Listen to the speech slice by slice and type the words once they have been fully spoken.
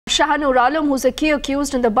Sahanur Alom, who's a key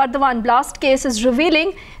accused in the Burdwan blast case, is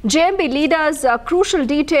revealing JMB leaders' crucial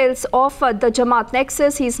details of the Jamaat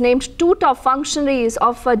Nexus. He's named two top functionaries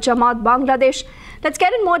of Jamaat Bangladesh. Let's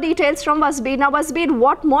get in more details from Wasbir. Now, Wasbir,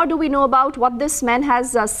 what more do we know about what this man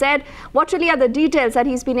has said? What really are the details that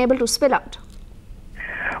he's been able to spill out?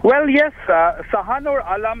 Well, yes, Sahanur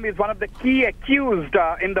Alom is one of the key accused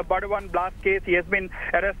in the Burdwan blast case. He has been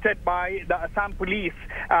arrested by the Assam police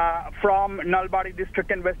from Nalbari district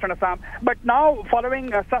in western Assam. But now,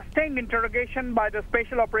 following a sustained interrogation by the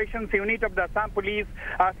Special Operations Unit of the Assam police,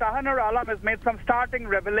 Sahanur Alom has made some startling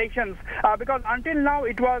revelations because until now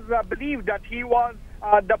it was believed that he was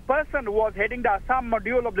the person who was heading the Assam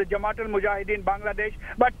module of the Jamaat-ul-Mujahideen Bangladesh.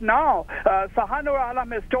 But now, Sahanur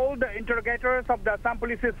Alom has told the interrogators of the Assam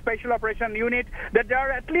Police's Special Operation Unit that there are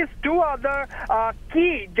at least two other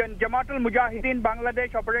key Jamaat-ul-Mujahideen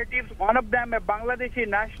Bangladesh operatives, one of them a Bangladeshi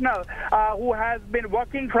national who has been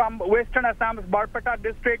working from western Assam's Barpeta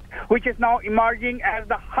district, which is now emerging as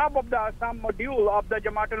the hub of the Assam module of the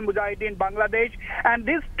Jamaat-ul-Mujahideen Bangladesh. And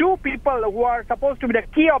these two people who are supposed to be the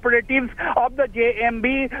key operatives of the JMB,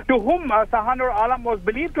 to whom Sahanur Alom was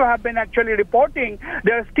believed to have been actually reporting,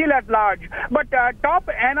 they're still at large. But top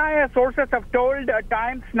NIA sources have told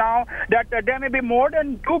Times now that there may be more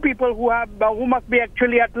than two people who must be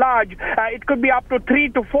actually at large. It could be up to 3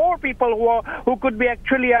 to 4 people who could be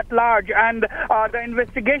actually at large. And the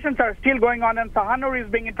investigations are still going on, and Sahanur is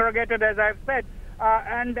being interrogated, as I've said.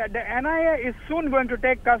 And the NIA is soon going to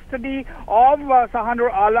take custody of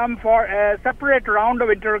Sahanur Alom for a separate round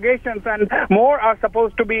of interrogations, and more are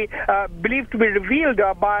supposed to be believed to be revealed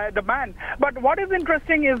by the man. But what is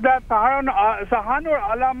interesting is that Sahanur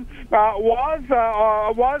Alom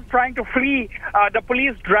was trying to flee the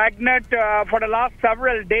police dragnet for the last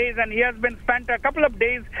several days, and he has been spent a couple of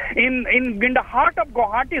days in the heart of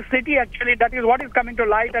Guwahati city. Actually, that is what is coming to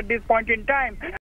light at this point in time.